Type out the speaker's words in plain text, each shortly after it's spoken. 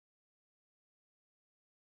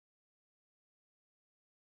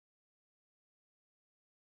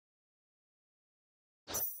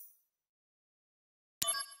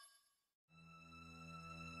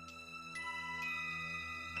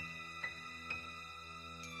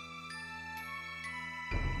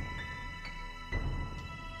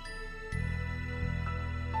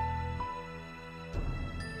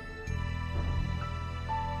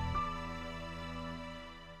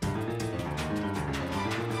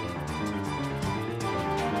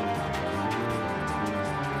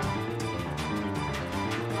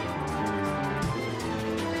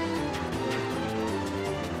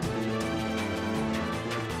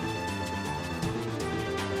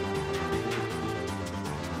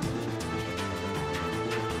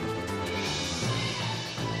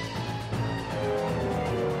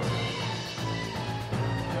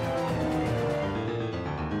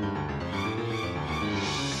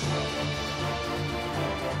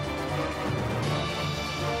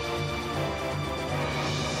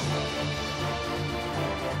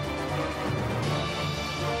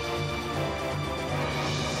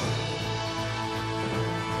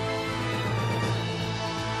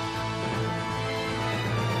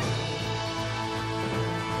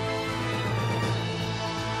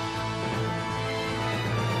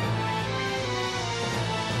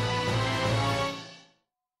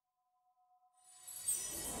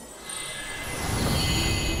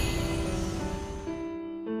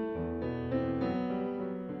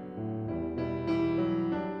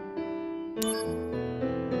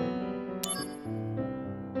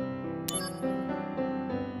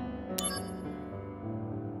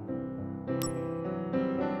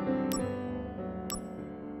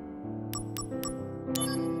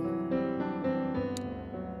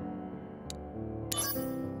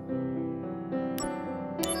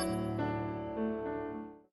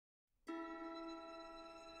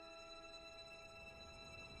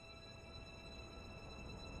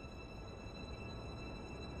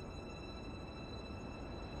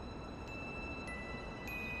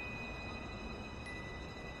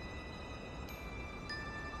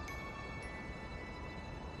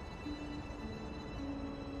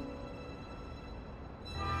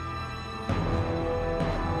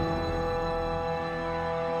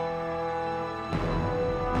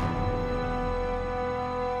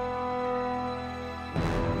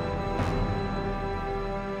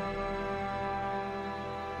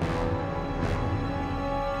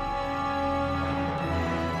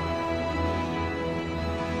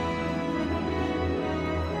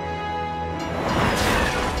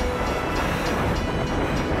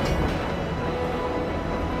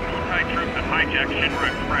Contact Shinra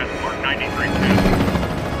Express, Mark 93-2.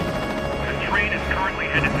 The train is currently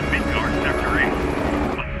headed to Midgard, Sector 8.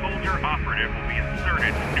 A soldier operative will be inserted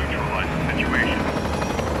to neutralize the situation.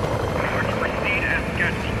 You are to proceed as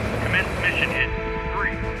scheduled. Commence mission in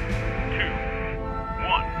 3, 2,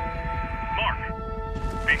 1. Mark.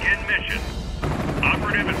 Begin mission.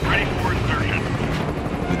 Operative is ready for insertion.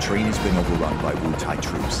 The train has been overrun by Wu-Tai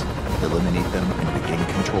troops. Eliminate them and regain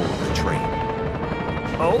control of the train.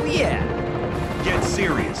 Oh yeah! Get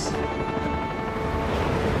serious.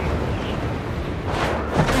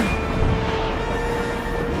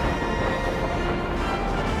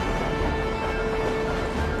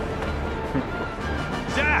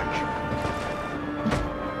 Zach!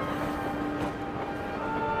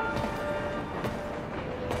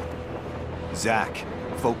 Zach,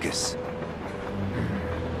 focus.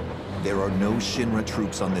 There are no Shinra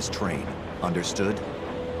troops on this train. Understood?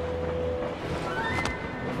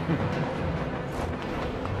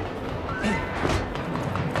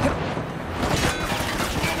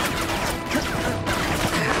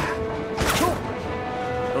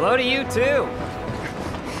 Hello to you too.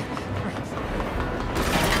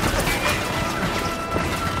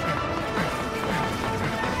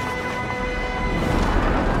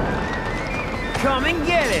 Come and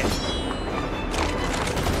get it!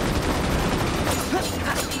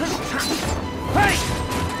 Hey!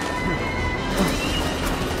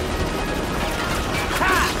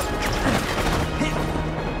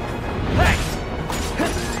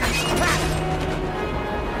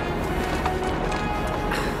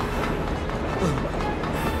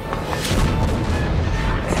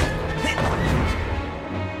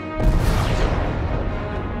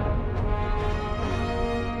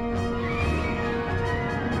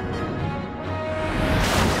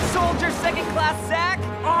 Soldier second class Zach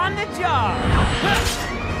on the job!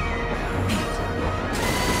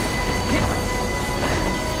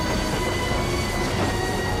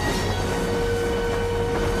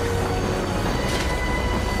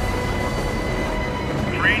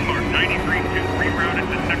 Train Mark 93-2 rerouted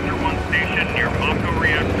to Sector 1 station near Mako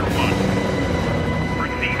Reactor 1.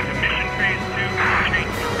 Proceed to mission phase 2 and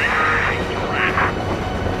change surveillance to red.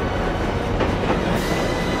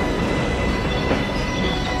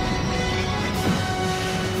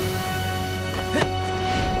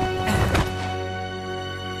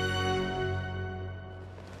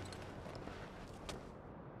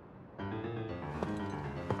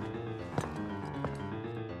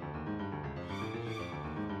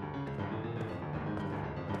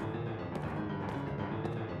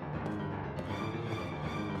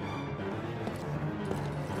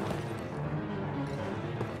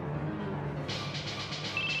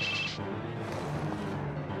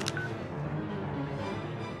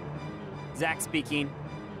 Zach speaking.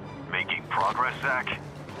 Making progress, Zach?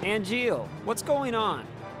 Angeal, what's going on?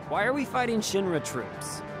 Why are we fighting Shinra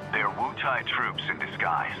troops? They're Wu-Tai troops in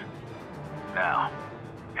disguise. Now,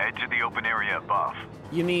 head to the open area above.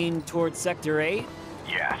 You mean towards Sector 8?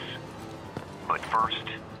 Yes. But first,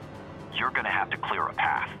 you're gonna have to clear a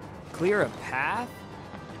path. Clear a path?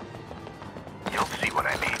 You'll see what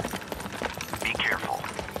I mean. Be careful.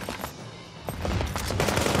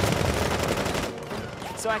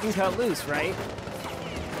 So I can cut loose, right?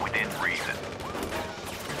 Within reason.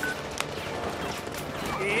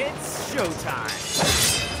 It's showtime!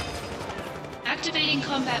 Activating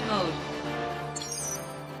combat mode.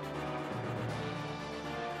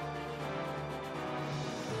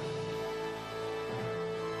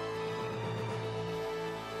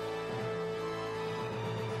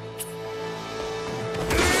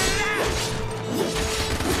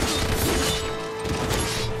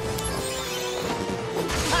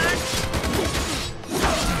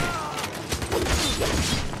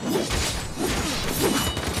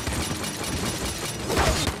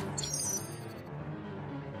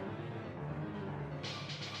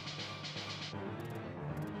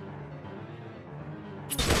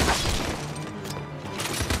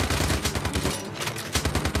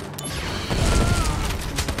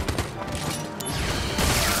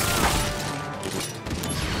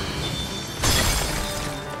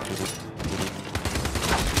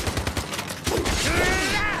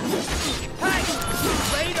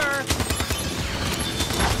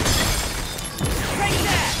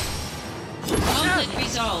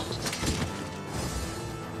 Resolved.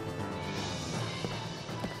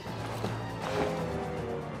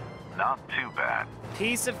 Not too bad.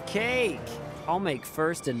 Piece of cake. I'll make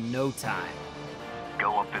first in no time.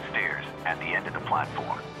 Go up the stairs at the end of the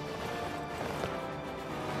platform.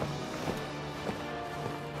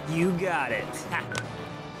 You got it.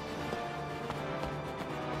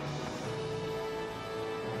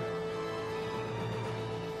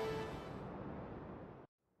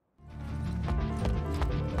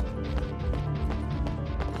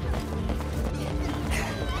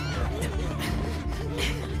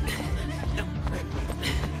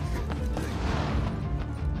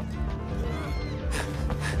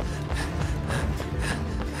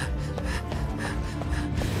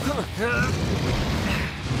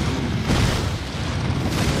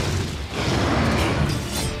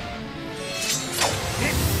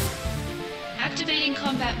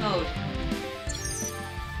 combat mode.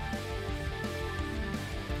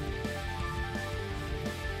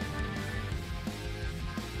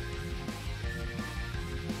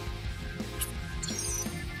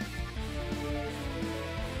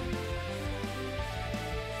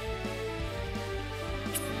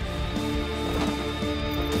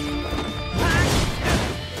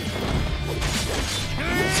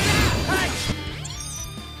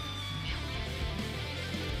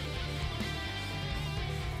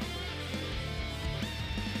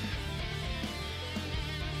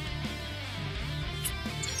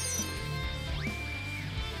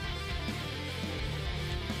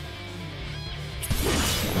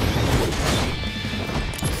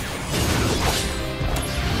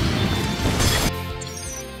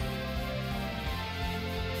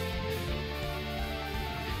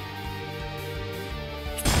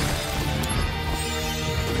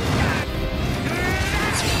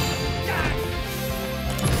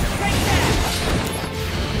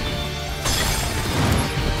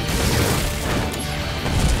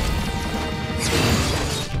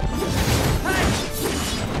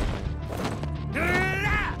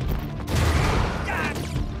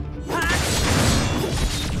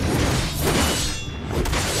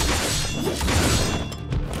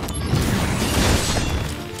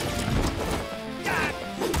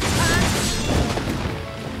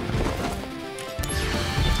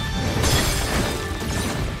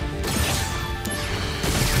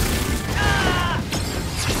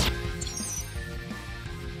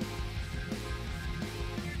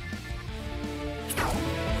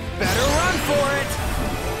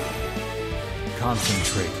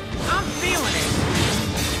 Concentrate. I'm feeling it!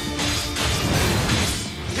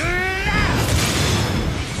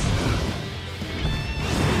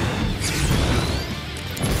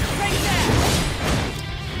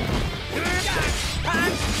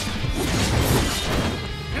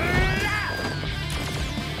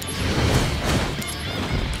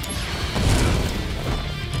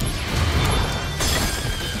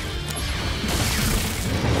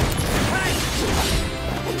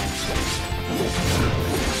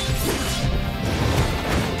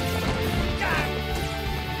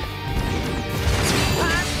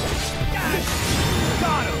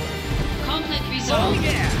 Conflict resolved.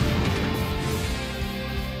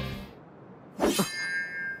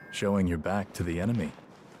 Showing your back to the enemy.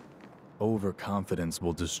 Overconfidence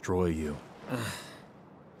will destroy you.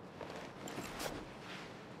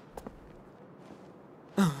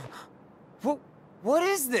 What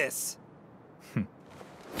is this?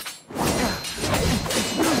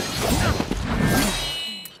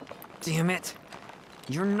 Damn it.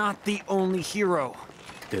 You're not the only hero.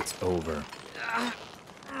 It's over.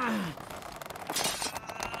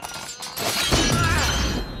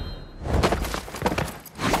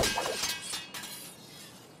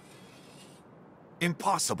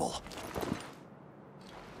 Impossible.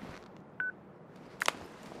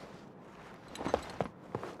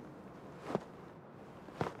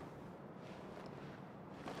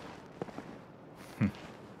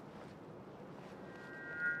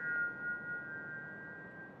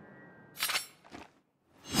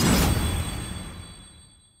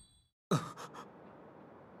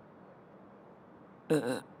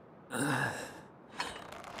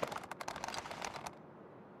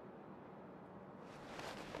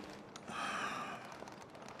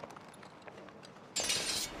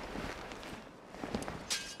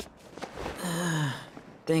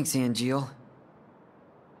 Thanks, Angeal.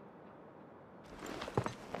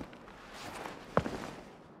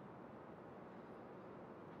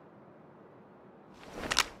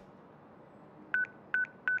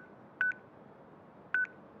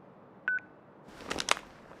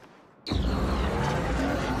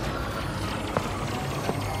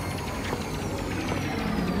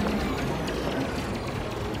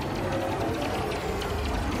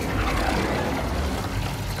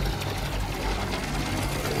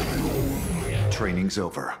 Training's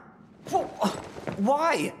over.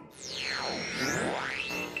 Why?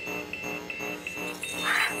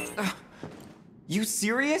 You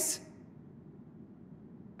serious?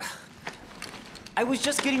 I was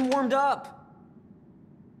just getting warmed up.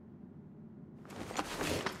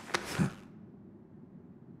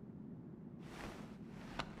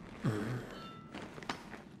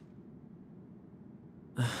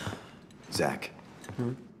 Zach.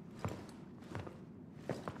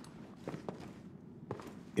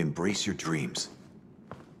 Embrace your dreams.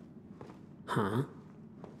 Huh?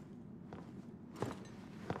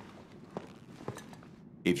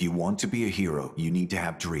 If you want to be a hero, you need to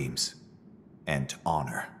have dreams. And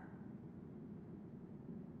honor.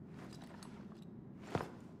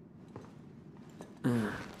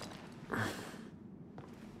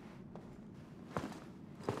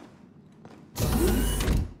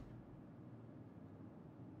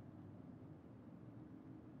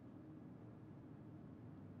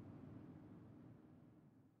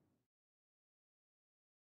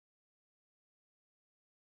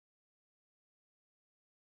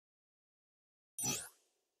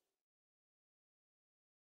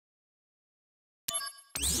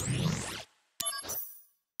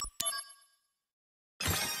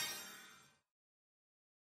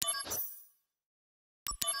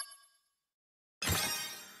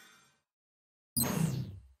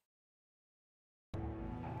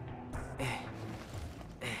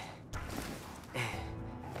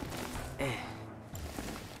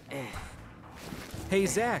 Hey,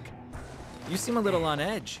 Zach. You seem a little on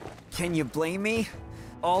edge. Can you blame me?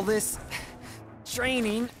 All this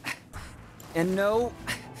training and no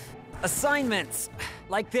assignments.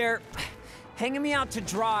 Like they're hanging me out to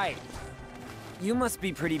dry. You must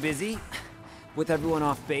be pretty busy with everyone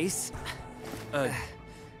off base.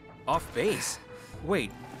 Off base?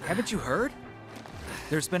 Wait, haven't you heard?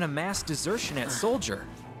 There's been a mass desertion at Soldier.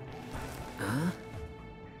 Huh?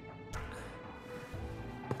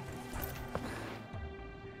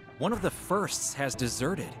 One of the firsts has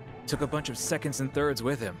deserted. Took a bunch of seconds and thirds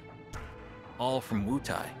with him. All from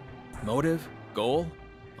Wutai. Motive, goal,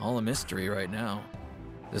 all a mystery right now.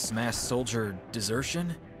 This mass soldier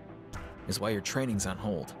desertion is why your training's on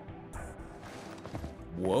hold.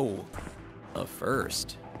 Whoa, a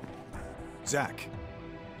first. Zach,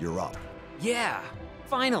 you're up. Yeah,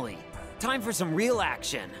 finally. Time for some real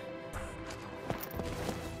action.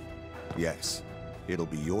 Yes, it'll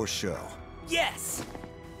be your show. Yes!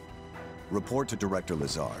 Report to Director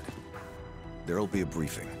Lazard. There'll be a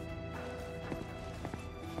briefing.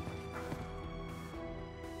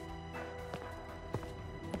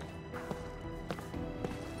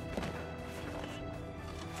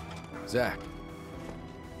 Zach,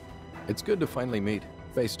 it's good to finally meet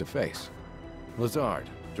face to face. Lazard,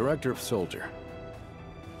 Director of Soldier.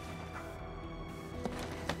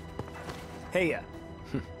 Hey,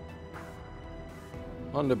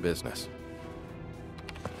 On to business.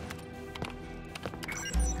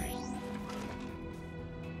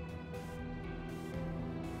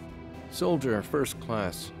 Soldier First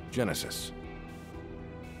Class Genesis.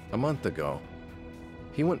 A month ago,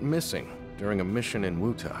 he went missing during a mission in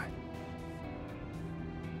Wutai.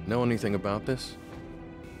 Know anything about this?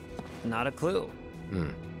 not a clue.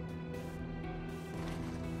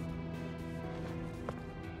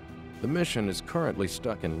 The mission is currently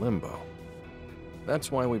stuck in limbo.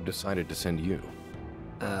 That's why we've decided to send you.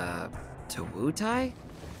 To Wutai?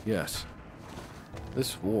 Yes.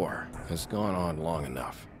 This war has gone on long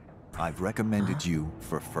enough. I've recommended you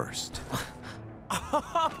for first.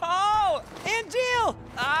 Oh, Angel!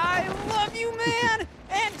 I love you, man!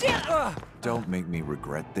 Angel! Don't make me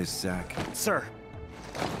regret this, Zach. Sir.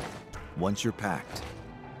 Once you're packed,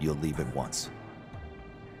 you'll leave at once.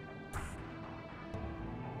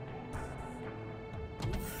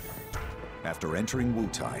 After entering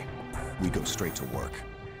Wutai, we go straight to work.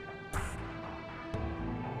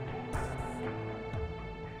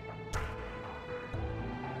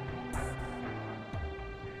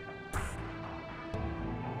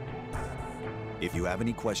 If you have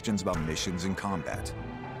any questions about missions and combat,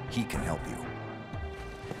 he can help you.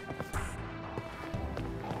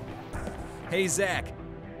 Hey, Zach.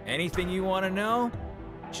 Anything you want to know?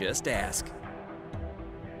 Just ask.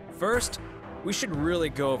 First, we should really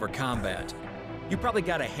go over combat. You probably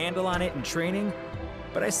got a handle on it in training,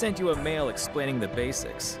 but I sent you a mail explaining the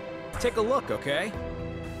basics. Take a look, okay?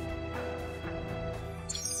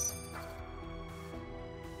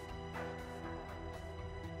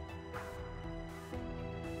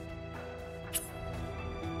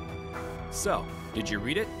 So, did you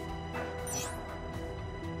read it?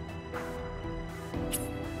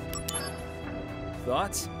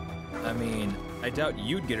 Thoughts? I mean, I doubt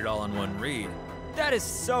you'd get it all on one read. That is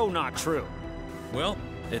so not true. Well,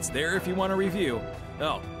 it's there if you want to review.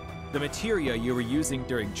 Oh, the materia you were using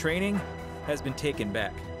during training has been taken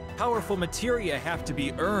back. Powerful materia have to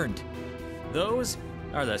be earned. Those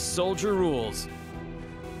are the soldier rules.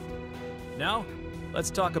 Now, let's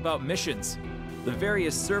talk about missions. The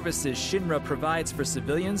various services Shinra provides for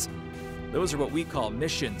civilians, those are what we call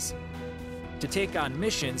missions. To take on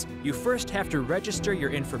missions, you first have to register your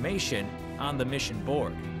information on the mission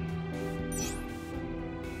board.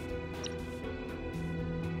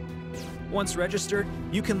 Once registered,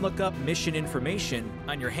 you can look up mission information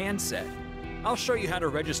on your handset. I'll show you how to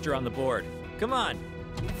register on the board. Come on.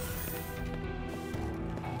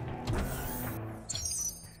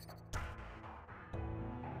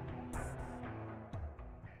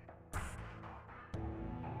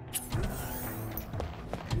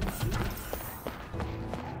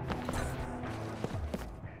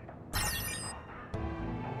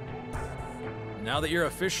 Now that you're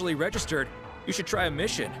officially registered, you should try a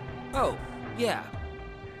mission. Oh, yeah.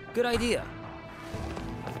 Good idea.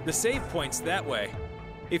 The save point's that way.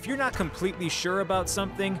 If you're not completely sure about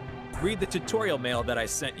something, read the tutorial mail that I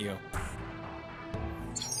sent you.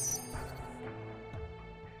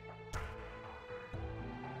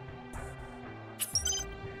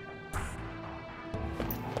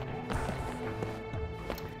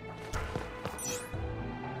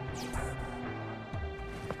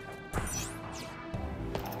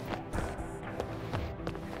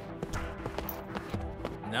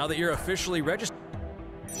 Now that you're officially registered,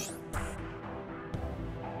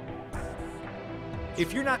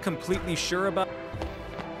 if you're not completely sure about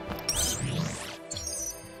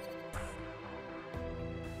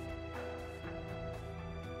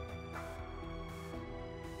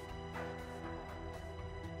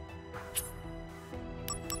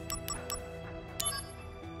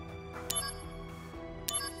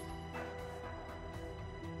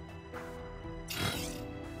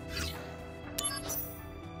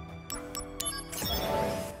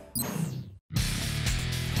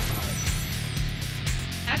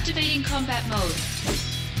Activating combat mode.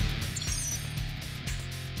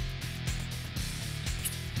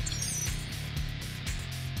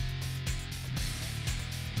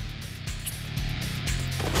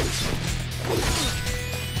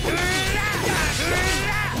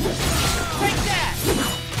 Take that!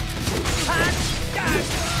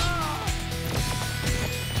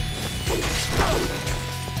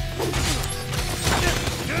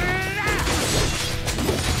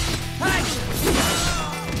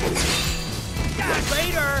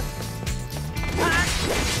 Later!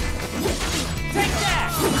 Take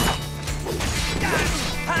that!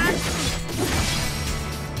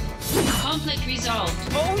 Conflict resolved.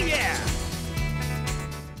 Oh yeah!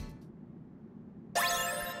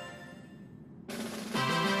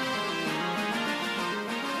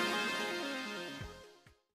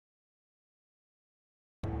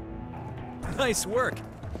 Nice work.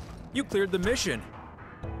 You cleared the mission.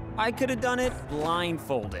 I could have done it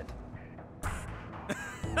blindfolded.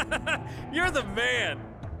 You're the man.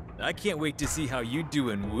 I can't wait to see how you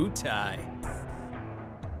do in Wu-Tai.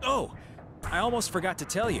 Oh, I almost forgot to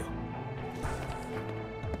tell you.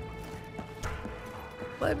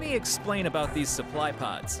 Let me explain about these supply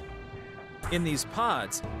pods. In these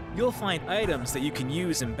pods, you'll find items that you can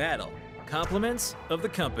use in battle. Compliments of the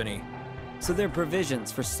company. So they're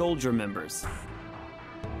provisions for soldier members.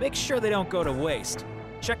 Make sure they don't go to waste.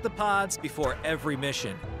 Check the pods before every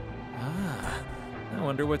mission. Ah, I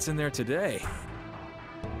wonder what's in there today.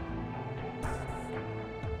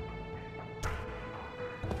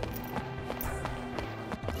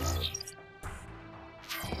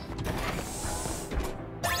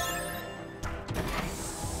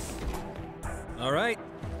 All right,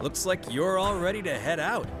 looks like you're all ready to head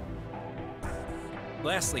out.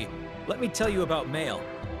 Lastly, let me tell you about mail.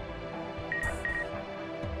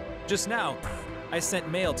 Just now, I sent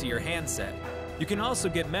mail to your handset. You can also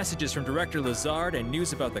get messages from Director Lazard and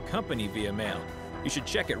news about the company via mail. You should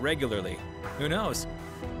check it regularly. Who knows?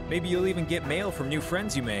 Maybe you'll even get mail from new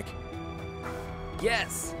friends you make.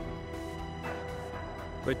 Yes!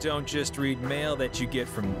 But don't just read mail that you get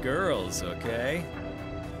from girls, okay?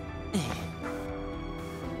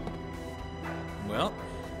 Well,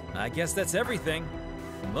 I guess that's everything.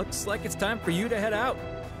 Looks like it's time for you to head out.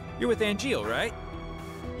 You're with Angeal, right?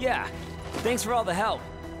 Yeah, thanks for all the help.